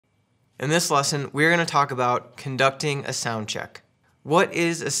In this lesson, we're going to talk about conducting a sound check. What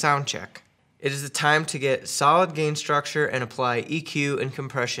is a sound check? It is the time to get solid gain structure and apply EQ and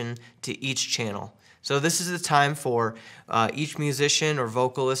compression to each channel. So this is the time for each musician or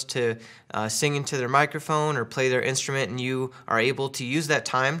vocalist to sing into their microphone or play their instrument, and you are able to use that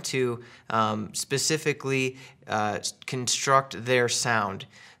time to specifically construct their sound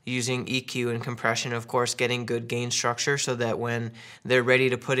using EQ and compression, of course, getting good gain structure so that when they're ready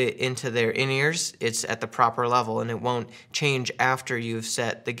to put it into their in-ears, it's at the proper level and it won't change after you've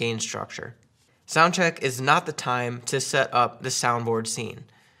set the gain structure. Soundcheck is not the time to set up the soundboard scene.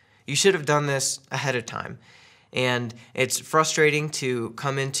 You should have done this ahead of time. And it's frustrating to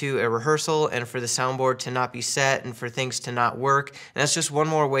come into a rehearsal and for the soundboard to not be set and for things to not work. And that's just one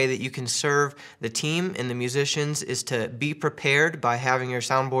more way that you can serve the team and the musicians, is to be prepared by having your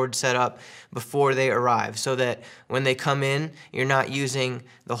soundboard set up before they arrive, so that when they come in, you're not using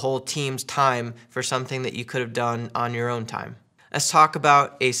the whole team's time for something that you could have done on your own time. Let's talk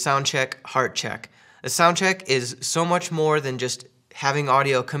about a soundcheck heart check. A soundcheck is so much more than just having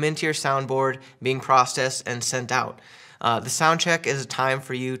audio come into your soundboard, being processed and sent out. The sound check is a time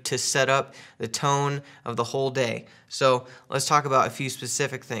for you to set up the tone of the whole day. So let's talk about a few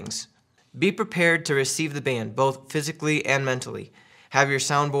specific things. Be prepared to receive the band, both physically and mentally. Have your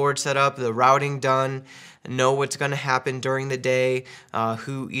soundboard set up, the routing done, know what's going to happen during the day,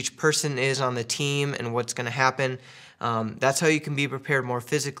 who each person is on the team and what's going to happen. That's how you can be prepared more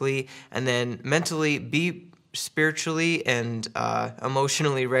physically, and then mentally be spiritually and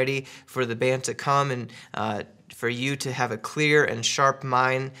emotionally ready for the band to come, and for you to have a clear and sharp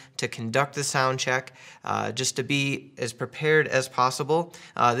mind to conduct the sound check, just to be as prepared as possible.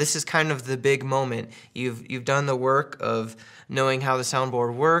 This is kind of the big moment. You've done the work of knowing how the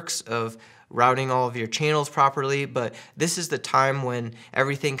soundboard works, of routing all of your channels properly, but this is the time when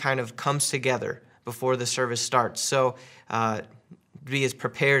everything kind of comes together before the service starts. So be as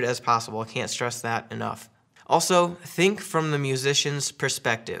prepared as possible. I can't stress that enough. Also, think from the musician's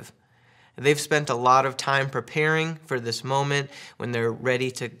perspective. They've spent a lot of time preparing for this moment when they're ready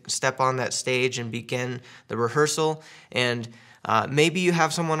to step on that stage and begin the rehearsal. And maybe you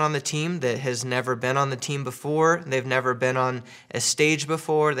have someone on the team that has never been on the team before. They've never been on a stage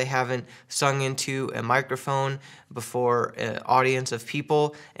before. They haven't sung into a microphone before an audience of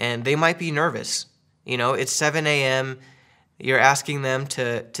people, and they might be nervous. You know, it's 7 a.m. You're asking them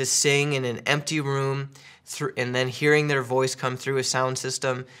to sing in an empty room, and then hearing their voice come through a sound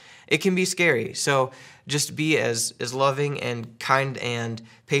system. It can be scary. So just be as loving and kind and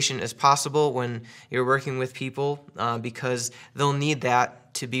patient as possible when you're working with people, because they'll need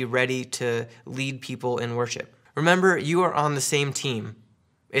that to be ready to lead people in worship. Remember, you are on the same team.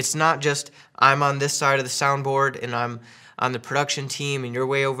 It's not just I'm on this side of the soundboard and I'm on the production team and you're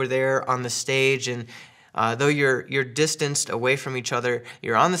way over there on the stage, and though you're distanced away from each other,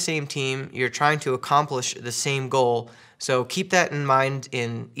 you're on the same team, you're trying to accomplish the same goal. So keep that in mind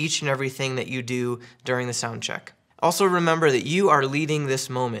in each and everything that you do during the sound check. Also remember that you are leading this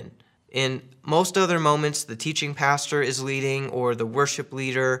moment. In most other moments, the teaching pastor is leading, or the worship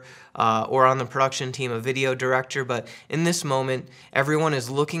leader, or on the production team, a video director. But in this moment, everyone is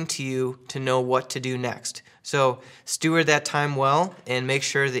looking to you to know what to do next. So steward that time well and make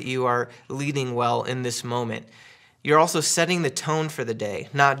sure that you are leading well in this moment. You're also setting the tone for the day,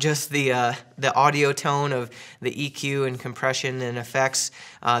 not just the audio tone of the EQ and compression and effects,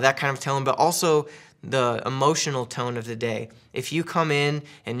 that kind of tone, but also the emotional tone of the day. If you come in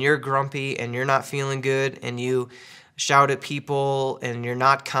and you're grumpy and you're not feeling good and you shout at people and you're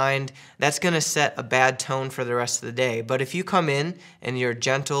not kind, that's going to set a bad tone for the rest of the day. But if you come in and you're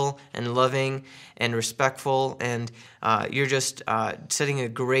gentle and loving and respectful and you're just setting a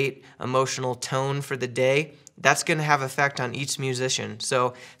great emotional tone for the day, that's going to have effect on each musician.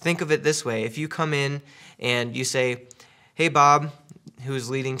 So think of it this way. If you come in and you say, "Hey Bob," who's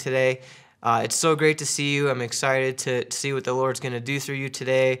leading today, "it's so great to see you. I'm excited to see what the Lord's going to do through you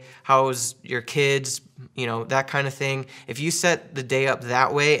today. How's your kids?" You know, that kind of thing. If you set the day up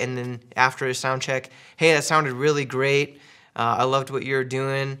that way, and then after a sound check, "Hey, that sounded really great. I loved what you're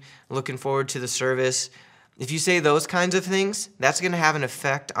doing. Looking forward to the service." If you say those kinds of things, that's going to have an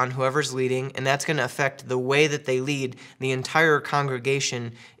effect on whoever's leading, and that's going to affect the way that they lead the entire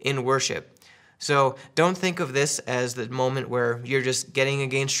congregation in worship. So don't think of this as the moment where you're just getting a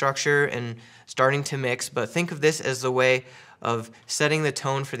gain structure and starting to mix, but think of this as the way of setting the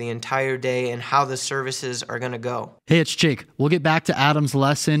tone for the entire day and how the services are going to go. Hey, it's Jake. We'll get back to Adam's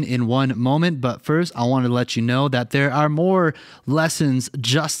lesson in one moment, but first I want to let you know that there are more lessons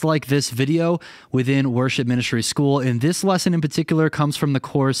just like this video within Worship Ministry School, and this lesson in particular comes from the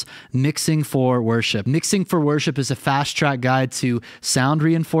course Mixing for Worship. Mixing for Worship is a fast-track guide to sound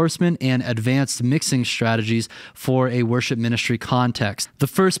reinforcement and advanced mixing strategies for a worship ministry context. The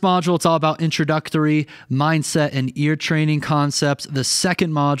first module, it's all about introductory mindset and ear training concepts. The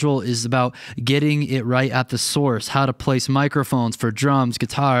second module is about getting it right at the source, how to place microphones for drums,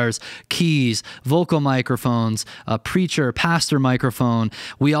 guitars, keys, vocal microphones, a preacher, pastor microphone.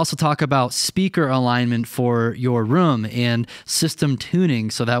 We also talk about speaker alignment for your room and system tuning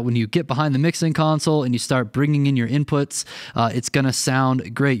so that when you get behind the mixing console and you start bringing in your inputs, it's going to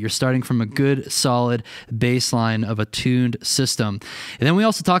sound great. You're starting from a good, solid baseline of a tuned system. And then we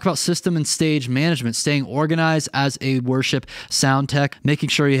also talk about system and stage management, staying organized as a worship sound tech, making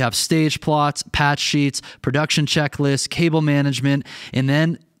sure you have stage plots, patch sheets, production checklists, cable management, and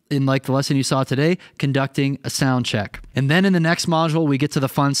then in like the lesson you saw today, conducting a sound check. And then in the next module, we get to the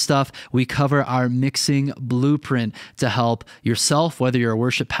fun stuff. We cover our mixing blueprint to help yourself, whether you're a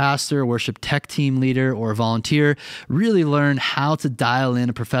worship pastor, worship tech team leader, or a volunteer, really learn how to dial in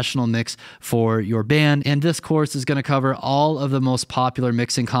a professional mix for your band. And this course is going to cover all of the most popular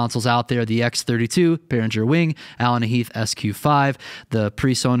mixing consoles out there, the X32, Behringer Wing, Allen & Heath SQ5, the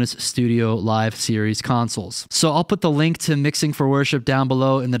PreSonus Studio Live Series consoles. So I'll put the link to Mixing for Worship down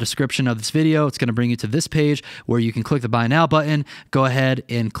below in the description of this video. It's going to bring you to this page where you can click the Buy Now button, go ahead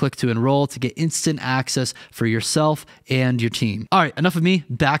and click to enroll to get instant access for yourself and your team. All right, enough of me,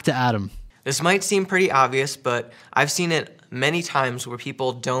 back to Adam. This might seem pretty obvious, but I've seen it many times where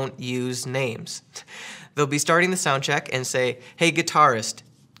people don't use names. They'll be starting the sound check and say, "Hey guitarist,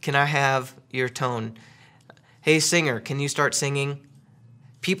 can I have your tone? Hey singer, can you start singing?"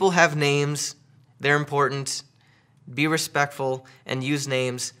 People have names, they're important. Be respectful and use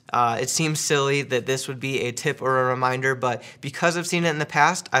names. It seems silly that this would be a tip or a reminder, but because I've seen it in the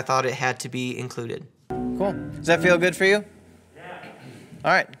past, I thought it had to be included. Cool. Does that feel good for you? Yeah.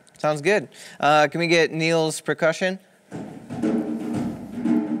 All right. Sounds good. Can we get Neil's percussion?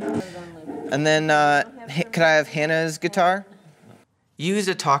 And then could I have Hannah's guitar? Use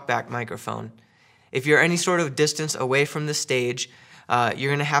a talkback microphone. If you're any sort of distance away from the stage, you're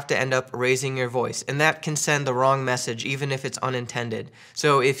going to have to end up raising your voice, and that can send the wrong message even if it's unintended.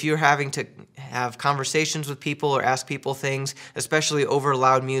 So if you're having to have conversations with people or ask people things, especially over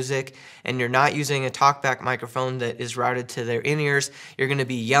loud music, and you're not using a talkback microphone that is routed to their in-ears, you're going to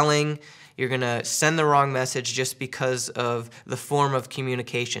be yelling. You're going to send the wrong message just because of the form of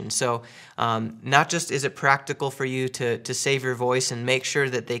communication. So not just is it practical for you to save your voice and make sure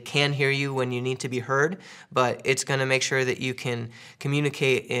that they can hear you when you need to be heard, but it's going to make sure that you can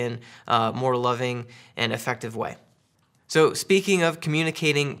communicate in a more loving and effective way. So speaking of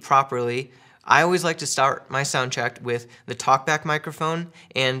communicating properly, I always like to start my sound check with the talkback microphone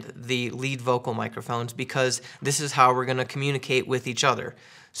and the lead vocal microphones because this is how we're going to communicate with each other.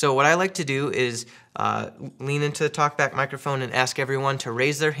 So what I like to do is lean into the talkback microphone and ask everyone to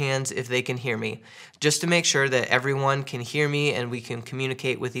raise their hands if they can hear me, just to make sure that everyone can hear me and we can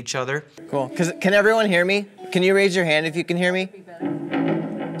communicate with each other. Cool. Can everyone hear me? Can you raise your hand if you can hear me?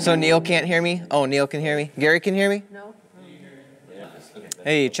 So Neil can't hear me? Oh, Neil can hear me. Gary can hear me? No.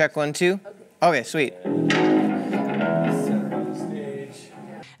 Hey, check 1, 2. Okay, sweet.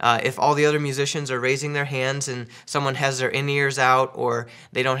 If all the other musicians are raising their hands and someone has their in-ears out or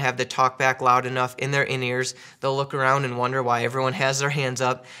they don't have the talkback loud enough in their in-ears, they'll look around and wonder why everyone has their hands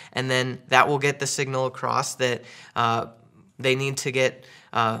up, and then that will get the signal across that they need to get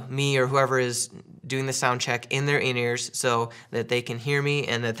me or whoever is doing the sound check in their in-ears so that they can hear me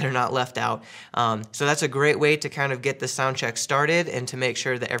and that they're not left out. So that's a great way to kind of get the sound check started and to make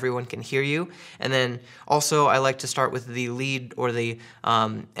sure that everyone can hear you. And then also I like to start with the lead or the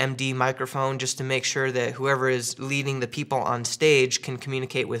MD microphone just to make sure that whoever is leading the people on stage can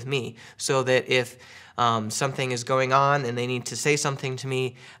communicate with me so that if something is going on and they need to say something to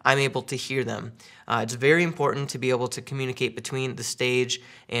me, I'm able to hear them. It's very important to be able to communicate between the stage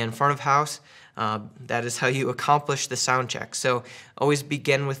and front of house. That is how you accomplish the sound check. So always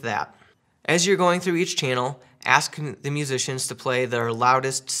begin with that. As you're going through each channel, ask the musicians to play their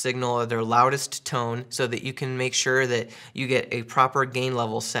loudest signal or their loudest tone so that you can make sure that you get a proper gain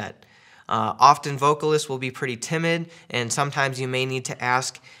level set. Often vocalists will be pretty timid, and sometimes you may need to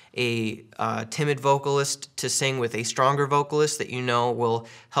ask a timid vocalist to sing with a stronger vocalist that you know will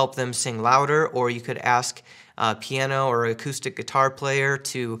help them sing louder, or you could ask a piano or acoustic guitar player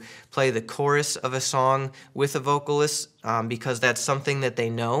to play the chorus of a song with a vocalist because that's something that they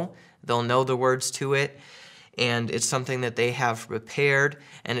know. They'll know the words to it, and it's something that they have prepared,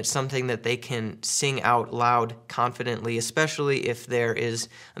 and it's something that they can sing out loud confidently, especially if there is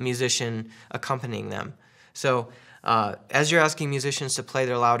a musician accompanying them. So as you're asking musicians to play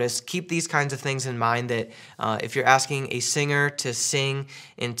their loudest, keep these kinds of things in mind, that if you're asking a singer to sing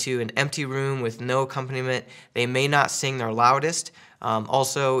into an empty room with no accompaniment, they may not sing their loudest.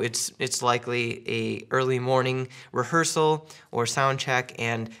 Also, it's likely a early morning rehearsal or sound check,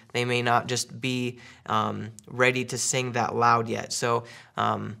 and they may not just be ready to sing that loud yet. So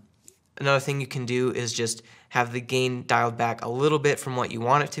another thing you can do is just have the gain dialed back a little bit from what you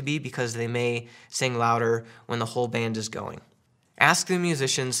want it to be, because they may sing louder when the whole band is going. Ask the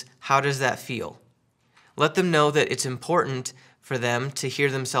musicians, how does that feel? Let them know that it's important for them to hear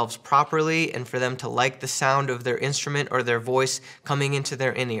themselves properly and for them to like the sound of their instrument or their voice coming into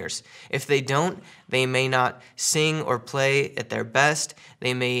their in-ears. If they don't, they may not sing or play at their best.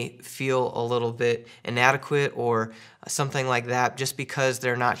 They may feel a little bit inadequate or something like that just because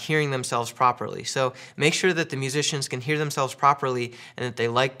they're not hearing themselves properly. So make sure that the musicians can hear themselves properly and that they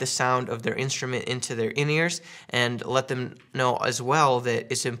like the sound of their instrument into their in-ears, and let them know as well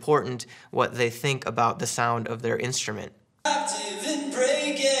that it's important what they think about the sound of their instrument. And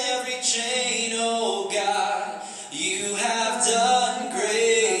break every chain, oh God, you have done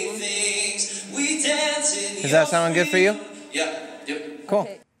great things. We dance in. Does that sound good for you? Yeah. Yep. Cool.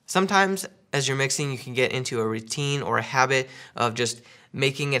 Sometimes as you're mixing, you can get into a routine or a habit of just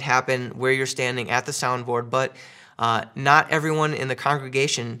making it happen where you're standing at the soundboard, but not everyone in the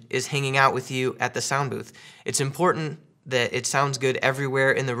congregation is hanging out with you at the sound booth. It's important that it sounds good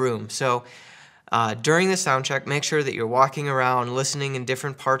everywhere in the room. So during the sound check, make sure that you're walking around, listening in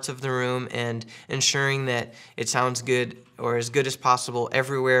different parts of the room, and ensuring that it sounds good or as good as possible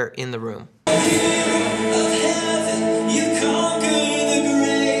everywhere in the room.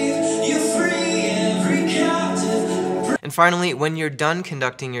 And finally, when you're done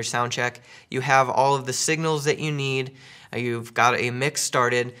conducting your sound check, you have all of the signals that you need. You've got a mix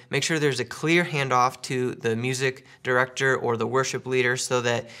started. Make sure there's a clear handoff to the music director or the worship leader so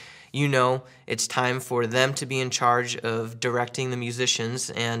that you know it's time for them to be in charge of directing the musicians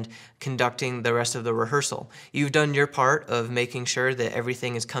and conducting the rest of the rehearsal. You've done your part of making sure that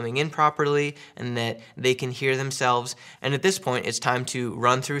everything is coming in properly and that they can hear themselves. And at this point, it's time to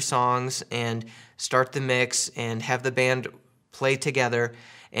run through songs and start the mix and have the band play together.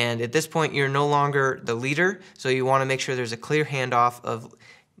 And at this point, you're no longer the leader, so you want to make sure there's a clear handoff of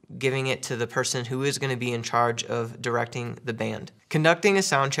giving it to the person who is going to be in charge of directing the band. Conducting a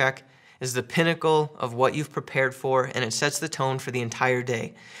sound check is the pinnacle of what you've prepared for, and it sets the tone for the entire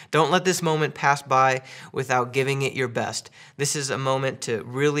day. Don't let this moment pass by without giving it your best. This is a moment to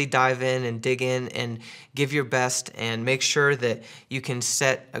really dive in and dig in and give your best and make sure that you can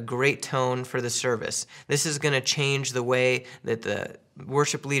set a great tone for the service. This is going to change the way that the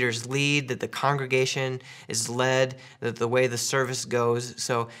worship leaders lead, that the congregation is led, that the way the service goes.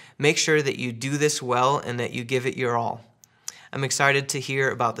 So make sure that you do this well and that you give it your all. I'm excited to hear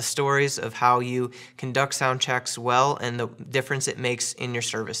about the stories of how you conduct sound checks well and the difference it makes in your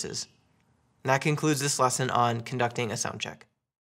services. And that concludes this lesson on conducting a sound check.